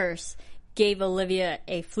 Spivak's nurse, gave Olivia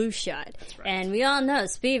a flu shot. That's right. And we all know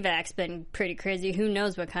Spivak's been pretty crazy. Who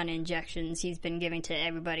knows what kind of injections he's been giving to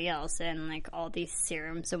everybody else, and like all these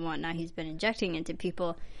serums and whatnot he's been injecting into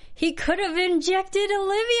people. He could have injected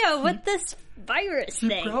Olivia with this virus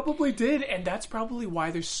thing. He probably did, and that's probably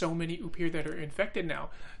why there's so many Upir that are infected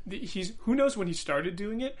now. Who knows when he started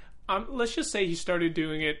doing it? Let's just say he started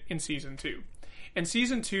doing it in season 2. And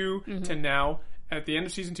season 2 to now, at the end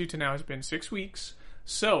of season 2 to now, has been 6 weeks.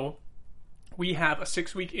 So we have a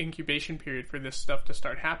 6-week incubation period for this stuff to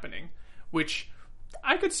start happening, which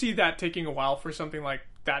I could see that taking a while for something like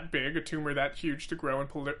that big, a tumor that huge, to grow and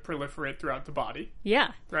proliferate throughout the body.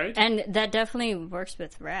 Yeah. Right? And that definitely works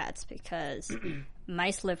with rats because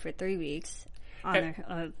mice live for 3 weeks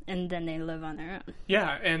and then they live on their own.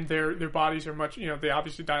 Yeah, and their bodies are much, they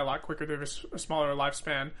obviously die a lot quicker. They have a smaller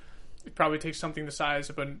lifespan. It probably takes something the size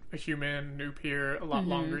of a human, Upir, a lot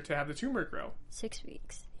longer to have the tumor grow. 6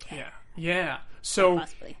 weeks. Yeah. So,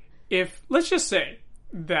 possibly. let's just say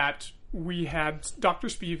that we had Dr.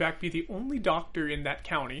 Spivak be the only doctor in that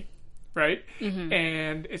county, right?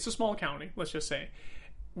 And it's a small county, let's just say.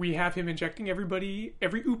 We have him injecting everybody,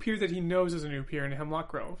 every Upir that he knows is an Upir in Hemlock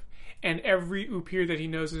Grove, and every Upir that he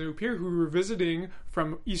knows is an Upir who were visiting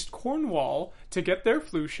from East Cornwall to get their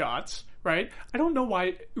flu shots, right? I don't know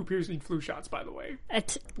why Upirs need flu shots, by the way.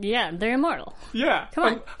 Yeah, they're immortal. Yeah, come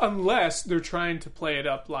on. Unless they're trying to play it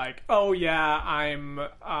up like, oh yeah,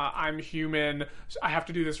 I'm human. So I have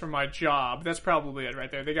to do this for my job. That's probably it right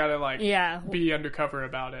there. They gotta be undercover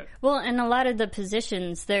about it. Well, and a lot of the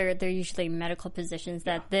positions, they're usually medical positions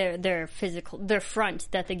that they're physical, they're front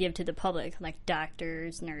that they give to the public, like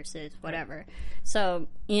doctors, nurses, whatever. Right. So,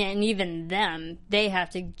 and even them, they have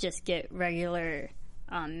to just get regular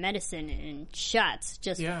medicine and shots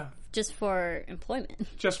just for employment.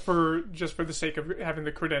 Just for the sake of having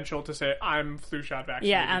the credential to say I'm flu shot vaccinated.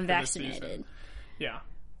 Yeah, I'm vaccinated. Yeah.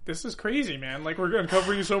 This is crazy, man. Like, we're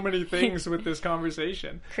uncovering so many things with this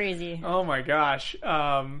conversation. Crazy. Oh my gosh.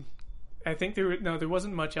 I think there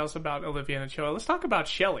wasn't much else about Olivia and Choa. Let's talk about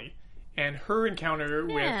Shelley and her encounter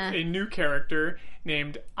with a new character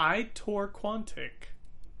named Aitor Quantic.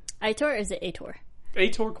 Aitor, or is it Aitor?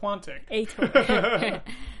 Aitor Quantic. Aitor.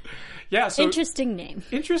 Yeah, so... Interesting name.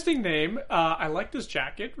 Interesting name. I like this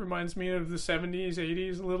jacket. Reminds me of the 70s,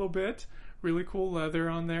 80s a little bit. Really cool leather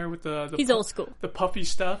on there with the He's old school. The puffy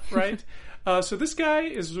stuff, right? So this guy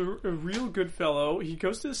is a real good fellow. He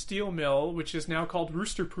goes to the steel mill, which is now called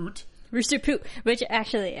Rooster Poot. Rooster Poot, which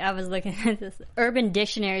actually, I was looking at this. Urban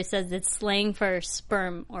Dictionary says it's slang for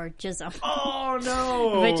sperm or jism. Oh,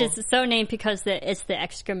 no! Which is so named because it's the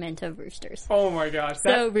excrement of roosters. Oh, my gosh.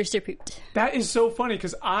 Rooster Poot. That is so funny,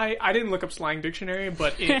 because I didn't look up slang dictionary,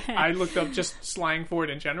 but I looked up just slang for it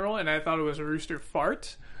in general, and I thought it was a rooster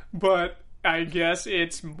fart, but I guess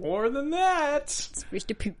it's more than that. It's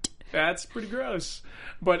Rooster Poot. That's pretty gross.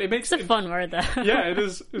 But it makes it's a fun word, though. Yeah, it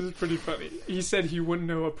is pretty funny. He said he wouldn't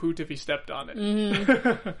know a poot if he stepped on it.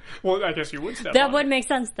 Mm-hmm. Well, I guess you would step on it. That would make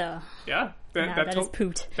sense, though. Yeah. That is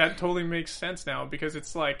poot. That totally makes sense now, because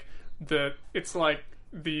it's like the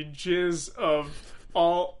jizz of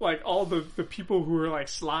all the people who are like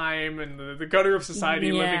slime and the gutter of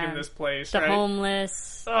society living in this place, the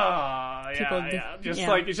homeless.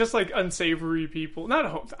 It's just like unsavory people.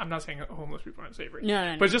 I'm not saying homeless people are unsavory.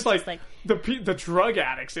 No. But just like the drug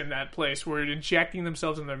addicts in that place were injecting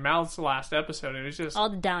themselves in their mouths the last episode, and it was just all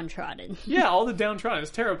the downtrodden. Yeah, all the downtrodden. It's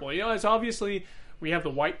terrible. It's obviously we have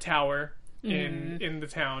the White Tower, in the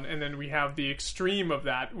town, and then we have the extreme of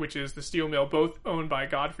that, which is the steel mill, both owned by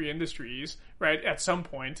Godfrey Industries, right, at some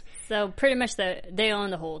point. So pretty much they own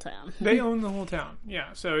the whole town. They own the whole town,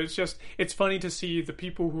 yeah. So it's funny to see the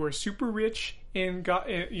people who are super rich in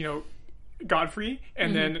Godfrey,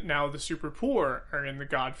 and then now the super poor are in the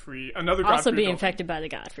Godfrey. Another Godfrey also being building. affected by the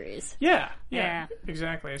Godfreys. Yeah,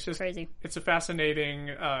 exactly. It's just crazy. It's a fascinating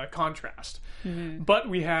contrast. But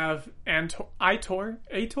we have Aitor.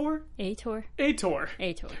 We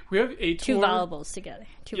have Aitor. Two vowels together.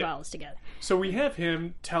 So we have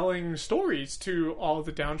him telling stories to all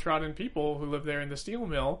the downtrodden people who live there in the steel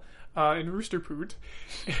mill in Roosterpoot.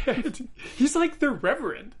 And he's like their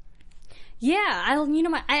reverend. Yeah,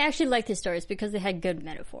 I actually like his stories because they had good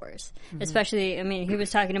metaphors. Especially, I mean, he was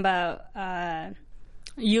talking about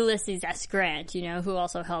Ulysses S. Grant, who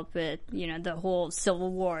also helped with, the whole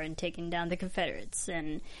Civil War and taking down the Confederates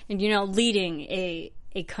and leading a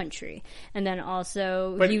country. And then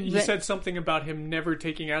also... But he said something about him never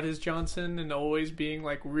taking out his Johnson and always being,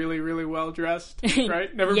 like, really, really well-dressed,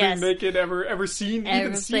 right? Never yes. being naked, ever seen,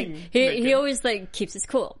 even seen. Like, he always, like, keeps his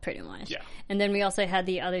cool, pretty much. Yeah. And then we also had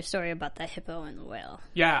the other story about the hippo and the whale.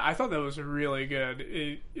 Yeah, I thought that was really good.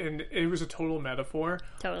 It was a total metaphor.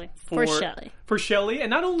 Totally. For Shelley. For Shelley, and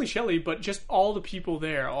not only Shelley, but just all the people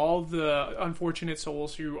there, all the unfortunate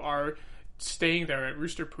souls who are staying there at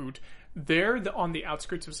Roosterpoot. They're on the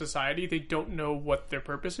outskirts of society. They don't know what their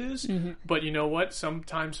purpose is. But you know what?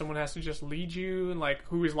 Sometimes someone has to just lead you, and like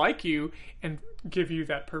who is like you, and give you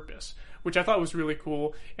that purpose, which I thought was really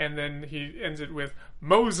cool. And then he ends it with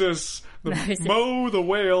Moses, Mo the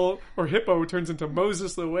whale, or hippo turns into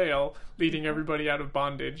Moses the whale, leading everybody out of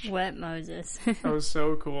bondage. What Moses? That was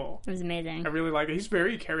so cool. It was amazing. I really like it. He's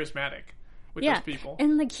very charismatic with those people.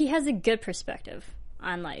 And like he has a good perspective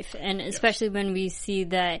on life, and especially when we see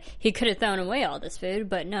that he could have thrown away all this food,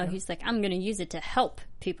 but no, he's like, I'm going to use it to help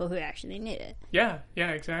people who actually need it. Yeah,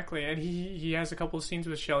 exactly. And he has a couple of scenes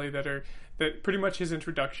with Shelley that pretty much his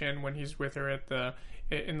introduction when he's with her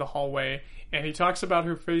in the hallway, and he talks about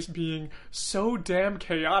her face being so damn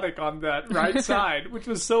chaotic on that right side, which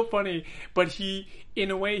was so funny. But he, in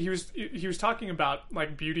a way, he was talking about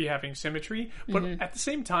like beauty having symmetry, but at the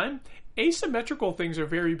same time, asymmetrical things are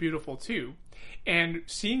very beautiful too. And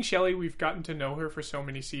seeing Shelley, we've gotten to know her for so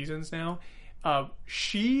many seasons now.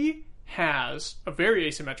 She has a very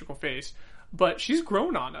asymmetrical face, but she's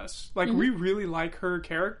grown on us. Like, we really like her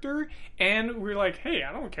character, and we're like, hey,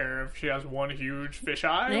 I don't care if she has one huge fish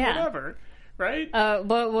eye or whatever, right?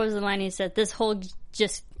 What was the line he said? This whole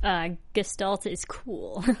gestalt is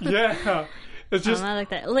cool. Yeah. It's just... I like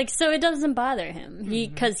that. Like, so it doesn't bother him.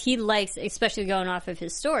 Because he likes, especially going off of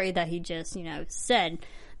his story that he just, said,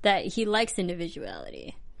 that he likes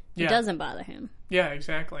individuality. It doesn't bother him. Yeah,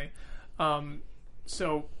 exactly.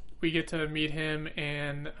 So we get to meet him,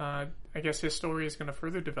 and I guess his story is going to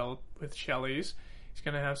further develop with Shelley's. He's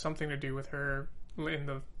going to have something to do with her in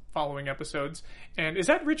the following episodes. And is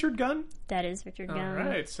that Richard Gunn? That is Richard Gunn. All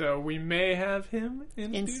right, so we may have him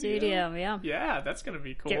in studio. Yeah. Yeah, that's going to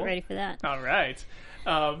be cool. Get ready for that. All right.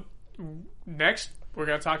 Next, we're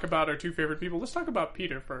going to talk about our two favorite people. Let's talk about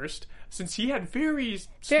Peter first, since he had very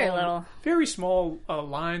small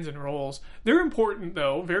lines and roles. They're important,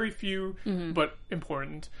 though. Very few, but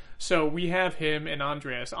important. So we have him and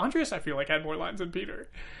Andreas. Andreas, I feel like, had more lines than Peter.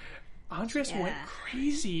 Andreas went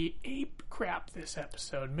crazy ape crap this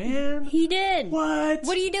episode, man. He did. What?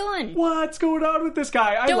 What are you doing? What's going on with this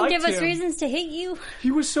guy? I Don't liked give us him. reasons to hate you.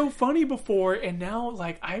 He was so funny before, and now,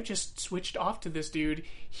 like, I've just switched off to this dude.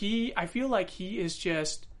 I feel like he is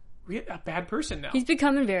just a bad person now. He's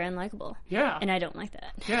becoming very unlikable. Yeah. And I don't like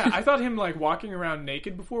that. Yeah, I thought him, like, walking around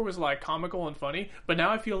naked before was, like, comical and funny, but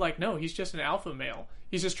now I feel like, no, he's just an alpha male.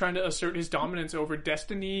 He's just trying to assert his dominance over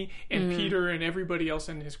Destiny and Peter and everybody else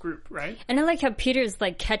in his group, right? And I like how Peter's,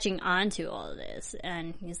 like, catching on to all of this.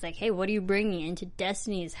 And he's like, hey, what are you bringing into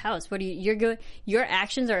Destiny's house? Your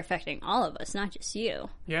actions are affecting all of us, not just you.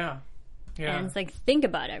 Yeah. And it's like, think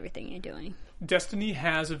about everything you're doing. Destiny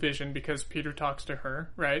has a vision because Peter talks to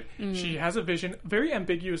her, right? She has a vision, very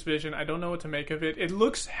ambiguous vision. I don't know what to make of it. It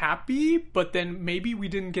looks happy, but then maybe we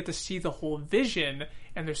didn't get to see the whole vision,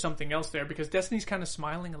 and there's something else there, because Destiny's kind of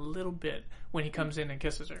smiling a little bit when he comes in and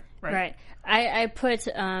kisses her, right? Right. I put,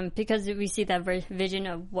 because we see that vision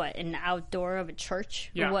of an outdoor of a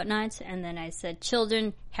church or whatnot, and then I said,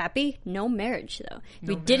 children happy, no marriage, though.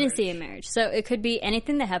 We didn't see a marriage. So it could be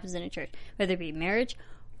anything that happens in a church, whether it be marriage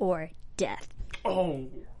or death. Oh.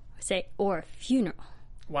 Or funeral.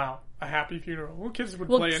 Wow. A happy funeral. Well, kids would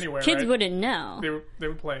play anywhere, kids right? wouldn't know. They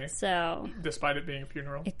would play. So. Despite it being a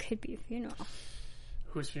funeral. It could be a funeral.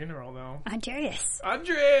 Whose funeral, though?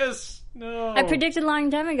 Andreas! No. I predicted a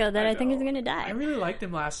long time ago that I think he's going to die. I really liked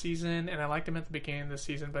him last season, and I liked him at the beginning of the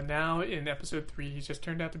season, but now in episode 3, he's just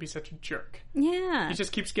turned out to be such a jerk. Yeah. He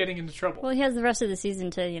just keeps getting into trouble. Well, he has the rest of the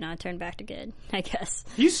season to, turn back to good, I guess.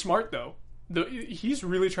 He's smart, though. He's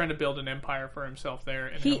really trying to build an empire for himself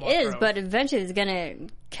there. He is, but eventually he's going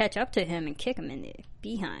to catch up to him and kick him in the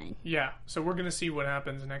behind. Yeah, so we're going to see what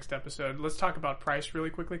happens next episode. Let's talk about Price really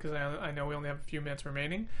quickly, because I know we only have a few minutes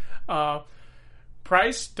remaining.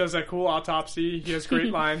 Price does a cool autopsy. He has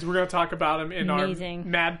great lines. We're going to talk about him in our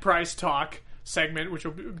Mad Price Talk segment, which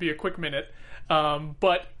will be a quick minute.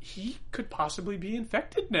 But he could possibly be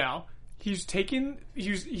infected now. He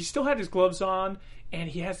still had his gloves on, and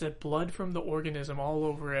he has the blood from the organism all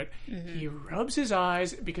over it. Mm-hmm. He rubs his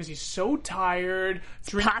eyes because he's so tired.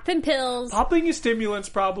 Popping pills. Popping his stimulants,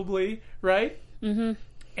 probably, right? Mm-hmm.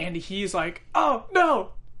 And he's like, oh,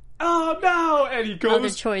 no! And he goes... Other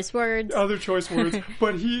choice words.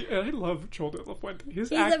 But I love Joel De La Fuente.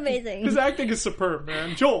 He's amazing. His acting is superb,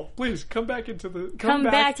 man. Joel, please, come back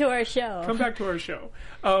to our show. Come back to our show.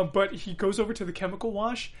 But he goes over to the chemical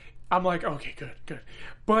wash. I'm like, okay, good.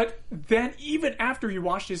 But then even after he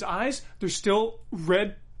washed his eyes, there's still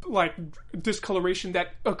red, discoloration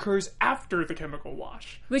that occurs after the chemical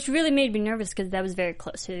wash. Which really made me nervous because that was very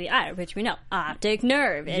close to the eye, which we know. Optic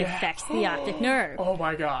nerve. It affects the optic nerve. Oh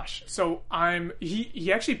my gosh. So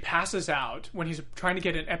he actually passes out when he's trying to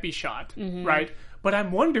get an epi shot, right? But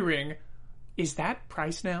I'm wondering, is that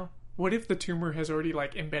Price now? What if the tumor has already,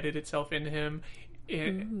 embedded itself into him?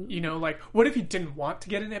 What if he didn't want to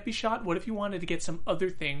get an epi shot? What if he wanted to get some other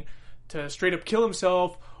thing to straight up kill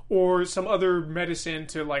himself, or some other medicine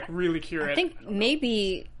to really cure it?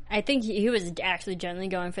 I think he was actually generally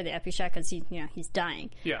going for the epi shot because he's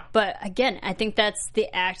dying. Yeah. But again, I think that's the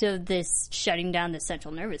act of this shutting down the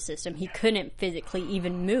central nervous system. He couldn't physically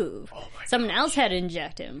even move. Oh my Someone else had to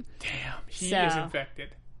inject him. Damn, he is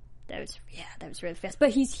infected. That was really fast.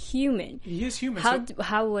 But he's human. He is human.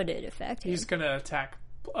 How would it affect him? He's gonna attack.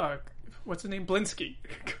 What's his name? Blinsky.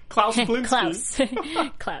 Klaus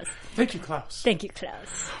Blinsky. Klaus. Thank you,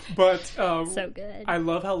 Klaus. But so good. I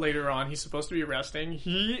love how later on he's supposed to be resting.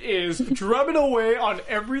 He is drumming away on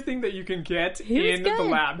everything that you can get in the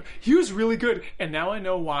lab. He was really good, and now I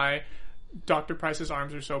know why Dr. Price's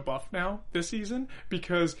arms are so buff now this season,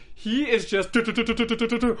 because he is just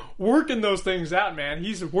working those things out, man.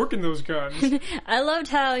 He's working those guns. I loved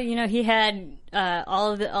how, he had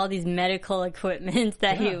all these medical equipment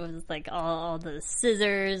that he was all the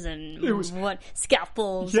scissors and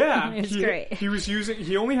scalpels. Yeah. It was great.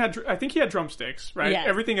 I think he had drumsticks, right? Yes.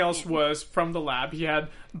 Everything else was from the lab. He had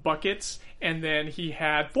buckets, and then he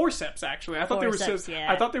had forceps, actually. I thought they were scissors. Yeah.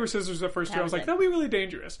 I thought they were scissors at first, too. I was like, that'd be really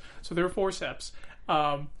dangerous. So they were forceps.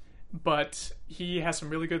 But he has some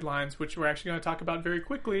really good lines, which we're actually going to talk about very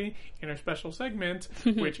quickly in our special segment,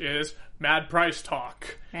 which is Mad Price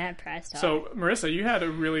Talk. Mad Price Talk. So, Marissa, you had a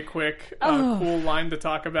really quick, cool line to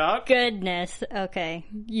talk about. Goodness. Okay.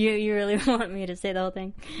 You really want me to say the whole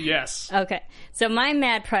thing? Yes. Okay. So my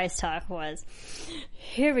Mad Price Talk was,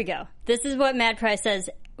 here we go. This is what Mad Price says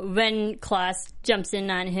when Klaus jumps in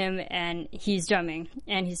on him and he's drumming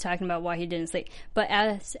and he's talking about why he didn't sleep. But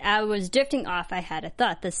as I was drifting off, I had a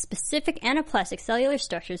thought. The specific anaplastic cellular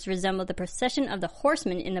structures resemble the procession of the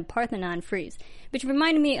horsemen in the Parthenon frieze, which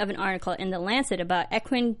reminded me of an article in The Lancet about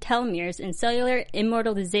equine telomeres and cellular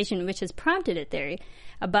immortalization, which has prompted a theory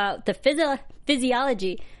about the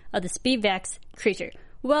physiology of the Spivak's creature.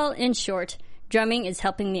 Well, in short, drumming is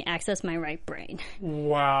helping me access my right brain.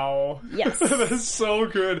 Wow. Yes. That's so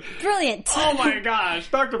good. Brilliant. Oh my gosh.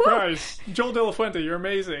 Dr. Price. Joel De La Fuente, you're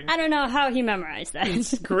amazing. I don't know how he memorized that.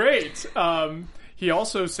 It's great. He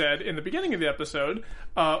also said in the beginning of the episode,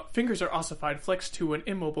 fingers are ossified, flexed to an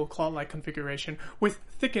immobile claw-like configuration with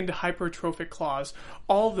thickened hypertrophic claws.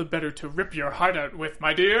 All the better to rip your heart out with,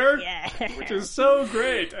 my dear. Yeah. Which is so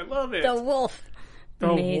great. I love it. The wolf.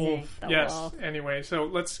 Amazing. Wolf. Yes. Wolf. Anyway, so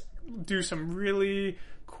let's do some really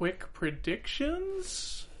quick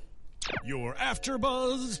predictions. Your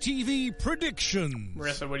AfterBuzz TV predictions.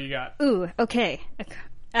 Marissa, what do you got? Ooh, okay.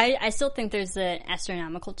 I still think there's an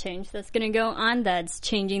astronomical change that's going to go on that's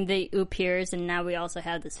changing the Upirs, and now we also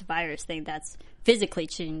have this virus thing that's physically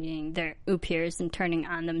changing their Upirs and turning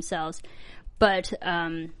on themselves. But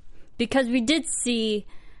because we did see,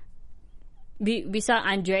 we saw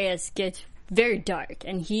Andreas get very dark,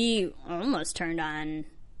 and he almost turned on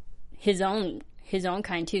his own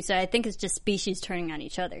kind too. So I think it's just species turning on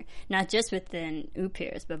each other, not just within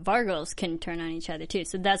Upirs, but Vargos can turn on each other too.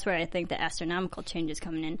 So that's where I think the astronomical change is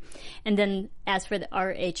coming in. And then as for the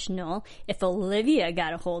RH null, if Olivia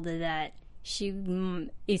got a hold of that she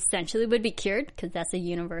essentially would be cured because that's a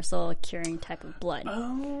universal curing type of blood.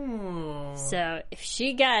 Oh. So if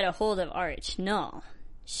she got a hold of Arch, no,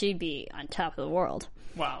 she'd be on top of the world.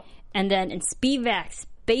 Wow. And then in Spivak's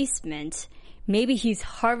basement, maybe he's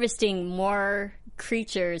harvesting more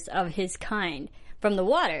creatures of his kind from the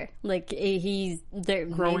water. Like he's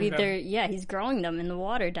growing them in the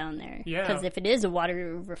water down there. Yeah. Because if it is a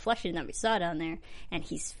water reflection that we saw down there, and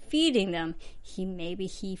he's feeding them, maybe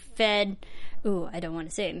he fed. Ooh, I don't want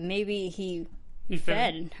to say it. Maybe he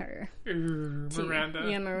fed her. Miranda.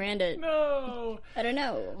 Yeah, Miranda. No. I don't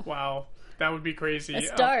know. Wow. That would be crazy. That's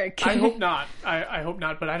dark. I hope not. I hope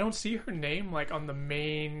not. But I don't see her name like on the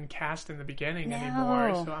main cast in the beginning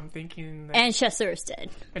anymore. So I'm thinking that... And Chesser's dead.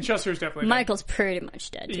 And Chesser's definitely Michael's pretty much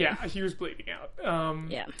dead, too. Yeah, he was bleeding out.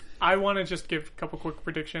 Yeah. I want to just give a couple quick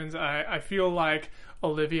predictions. I feel like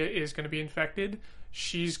Olivia is going to be infected.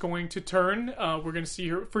 She's going to turn. We're going to see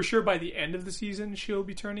her... For sure, by the end of the season, she'll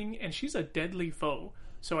be turning. And she's a deadly foe.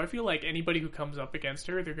 So I feel like anybody who comes up against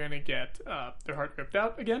her, they're going to get their heart ripped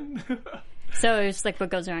out again. So it's like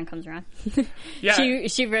what goes around comes around. Yeah.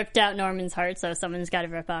 She ripped out Norman's heart, so someone's got to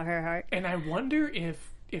rip out her heart. And I wonder if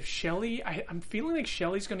Shelley... I'm feeling like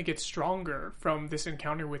Shelley's going to get stronger from this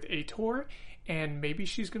encounter with Ator, and maybe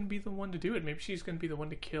she's going to be the one to do it. Maybe she's going to be the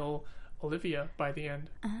one to kill Olivia by the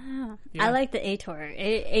end. Oh, yeah. I like the Ator.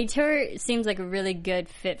 Ator seems like a really good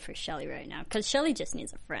fit for Shelley right now, because Shelley just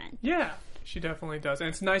needs a friend. Yeah. She definitely does. And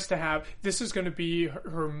it's nice to have... This is going to be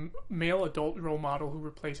her male adult role model who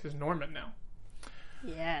replaces Norman now.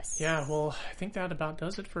 Yes. Yeah, well, I think that about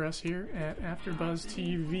does it for us here at AfterBuzz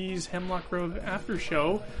TV's Hemlock Grove After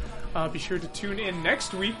Show. Be sure to tune in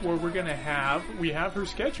next week where we have her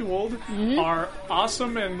scheduled. Mm-hmm. Our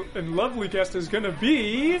awesome and lovely guest is going to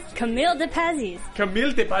be... Camille de Pazis.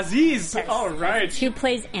 Camille de Pazis! Yes. All right. Who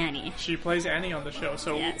plays Annie. She plays Annie on the show,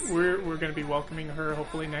 so yes. We're going to be welcoming her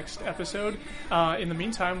hopefully next episode. In the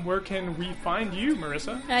meantime, where can we find you,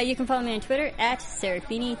 Marisa? You can follow me on Twitter at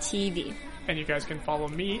Serafini TV. And you guys can follow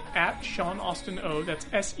me at Sean Austin O. That's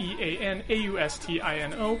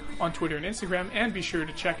SeanAustino on Twitter and Instagram. And be sure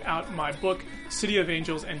to check out my book, City of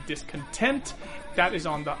Angels and Discontent. That is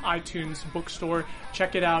on the iTunes bookstore.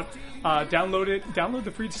 Check it out. Download it. Download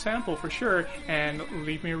the free sample for sure. And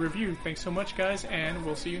leave me a review. Thanks so much, guys. And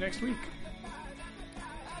we'll see you next week.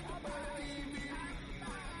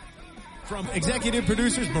 From executive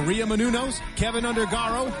producers Maria Menounos, Kevin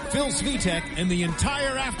Undergaro, Phil Svitek, and the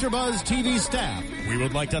entire AfterBuzz TV staff, we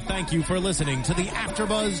would like to thank you for listening to the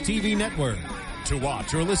AfterBuzz TV network. To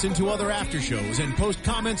watch or listen to other after shows and post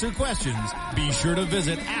comments or questions, be sure to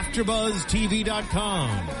visit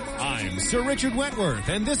AfterBuzzTV.com. I'm Sir Richard Wentworth,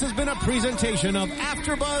 and this has been a presentation of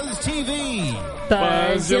AfterBuzz TV.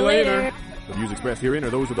 Buzz you later. The views expressed herein are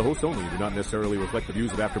those of the hosts only and do not necessarily reflect the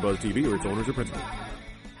views of AfterBuzz TV or its owners or principals.